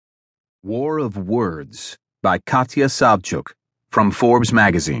War of Words by Katia Savchuk from Forbes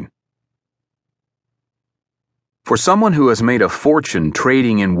magazine. For someone who has made a fortune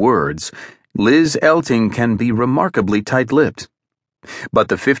trading in words, Liz Elting can be remarkably tight-lipped. But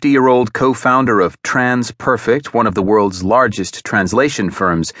the 50-year-old co-founder of TransPerfect, one of the world's largest translation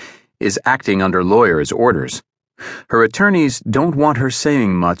firms, is acting under lawyers' orders. Her attorneys don't want her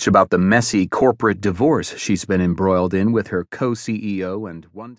saying much about the messy corporate divorce she's been embroiled in with her co-CEO and one-time